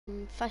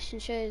fashion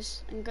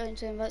shows and going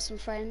to invite some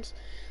friends.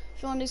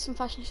 If you want to do some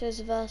fashion shows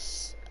with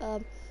us,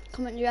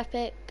 comment your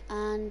epic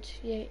and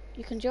you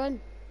can join.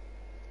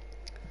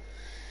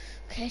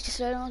 Okay, just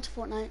loading on to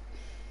Fortnite.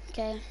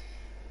 Okay,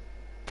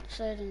 just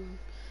loading on.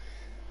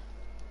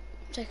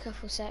 Take a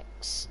couple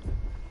secs.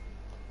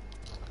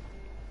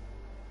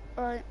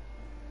 Alright.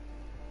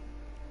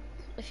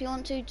 If you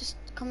want to, just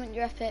comment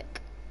your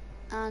epic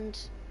and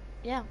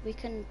yeah, we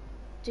can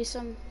do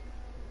some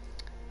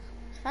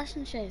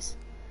fashion shows.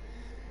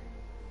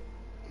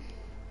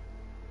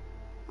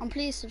 And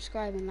please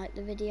subscribe and like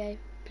the video.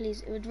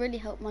 Please, it would really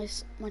help my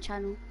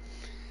channel.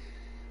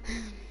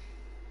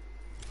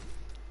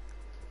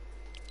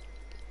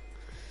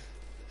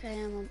 Okay,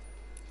 I'm on.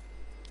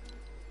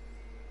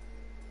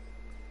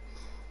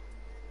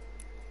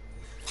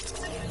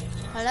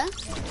 Hello?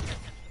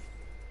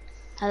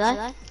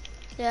 Hello?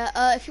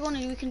 Yeah, if you want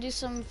to, we can do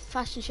some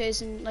fashion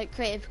shows and like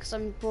creative, because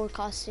I'm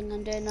broadcasting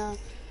and doing a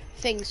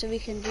thing, so we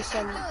can do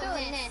some.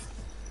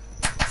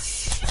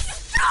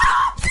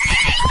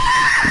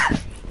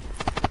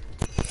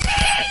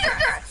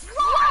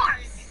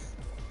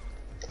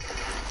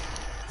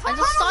 I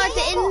just started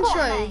the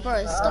intro,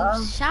 bro.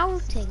 Stop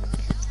shouting.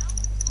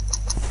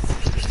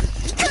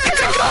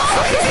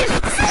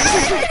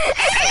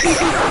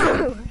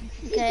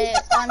 Okay,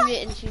 I'm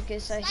muting Chico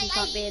so he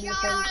can't be in the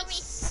thing.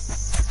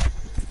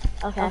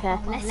 Okay.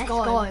 Let's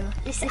go.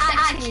 This is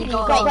actually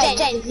go. Wait,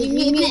 James, you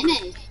mute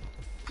me?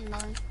 No.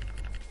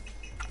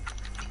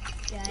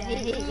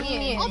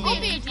 Yeah, I'll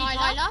be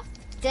Tyler.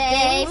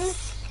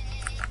 James.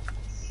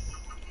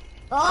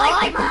 Oh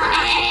my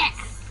god!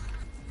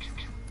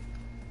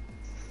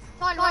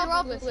 Tyler,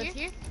 I'll be with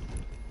you.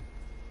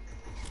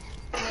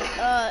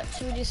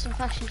 Should we do some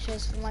fashion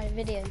shows for my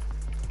video?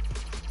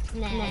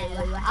 No.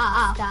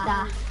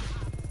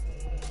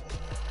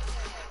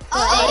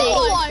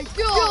 Oh my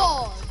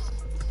god!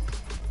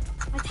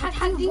 I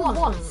tagged you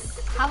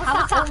once. How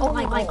was that? Oh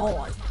my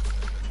god.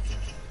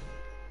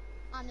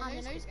 And the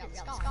nose gets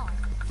scarred.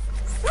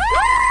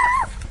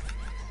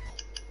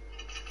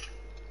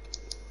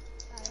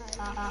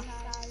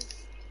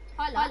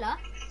 Tyler?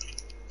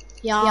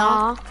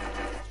 Yeah.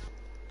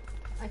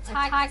 I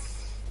tagged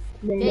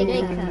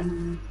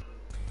Jacob.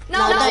 No,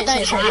 don't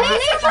tag it.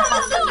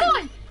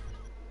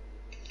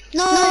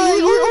 No,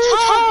 you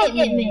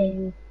targeted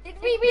me. Did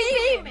we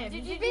beam him?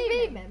 Did you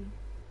beam him?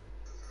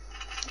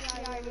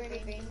 Yeah, I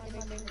really beam.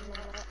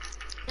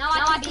 No,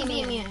 I can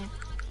beam you.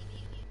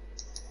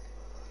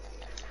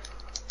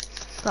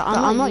 But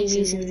I'm not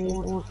using these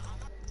ones.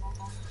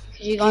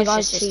 You guys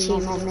just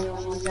team on me.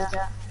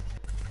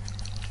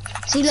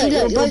 See, look,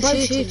 you're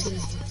both shooting.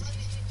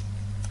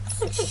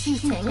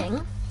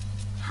 Shooting?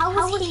 How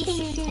was he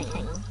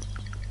shooting?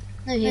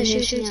 No, he was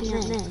shooting at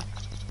me.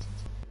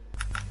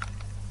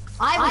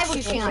 I was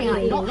shooting at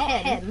you, not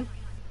him.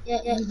 Yeah,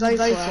 you both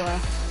were.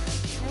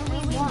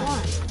 We won.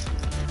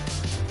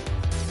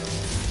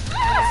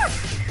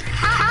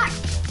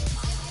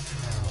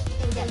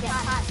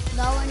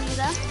 No one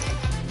either.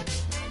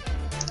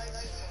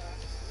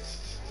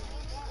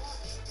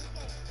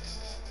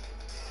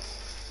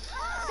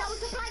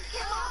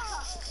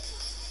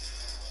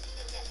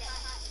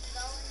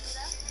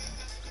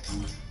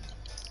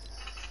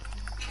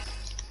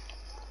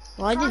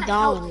 Why did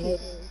Darwin hit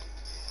me?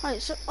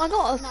 Right, so I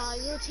got a... No,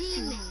 you're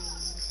teaming. No,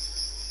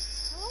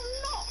 I'm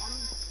not.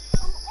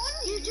 I'm on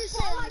you. You just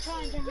said I'm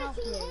trying to help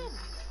you.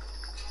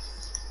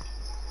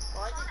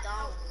 Why did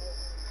Darwin hit me?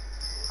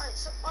 Right,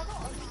 so I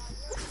got a...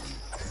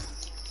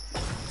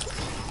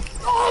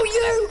 Oh,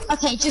 you!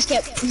 Okay, just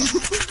get...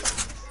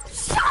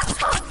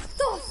 Shut up!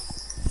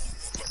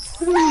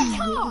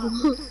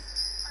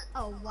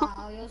 Oh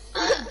wow, you're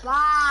so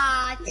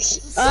bad. You're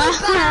so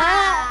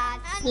bad.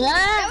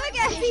 Don't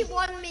forget he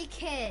won me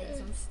kids.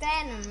 I'm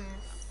staying in this.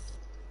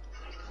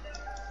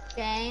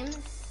 James.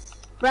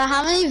 Bro,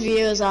 how many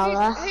viewers are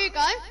there? Who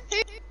go?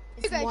 Who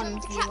It's go? one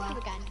Do you want to clap viewer. you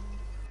again?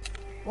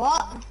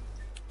 What?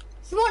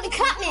 You want to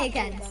clap me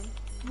again?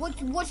 What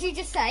did you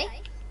just say?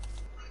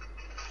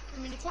 I'm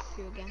going to clap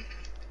you again.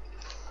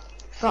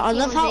 But I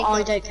love how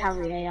I don't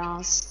carry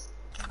ARs.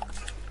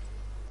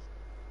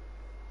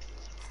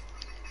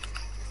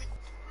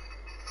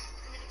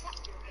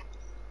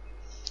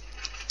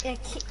 Yeah,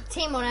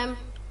 team on him.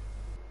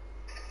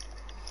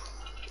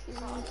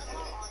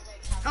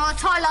 Oh,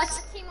 Tyler.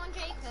 Team on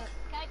Jacob.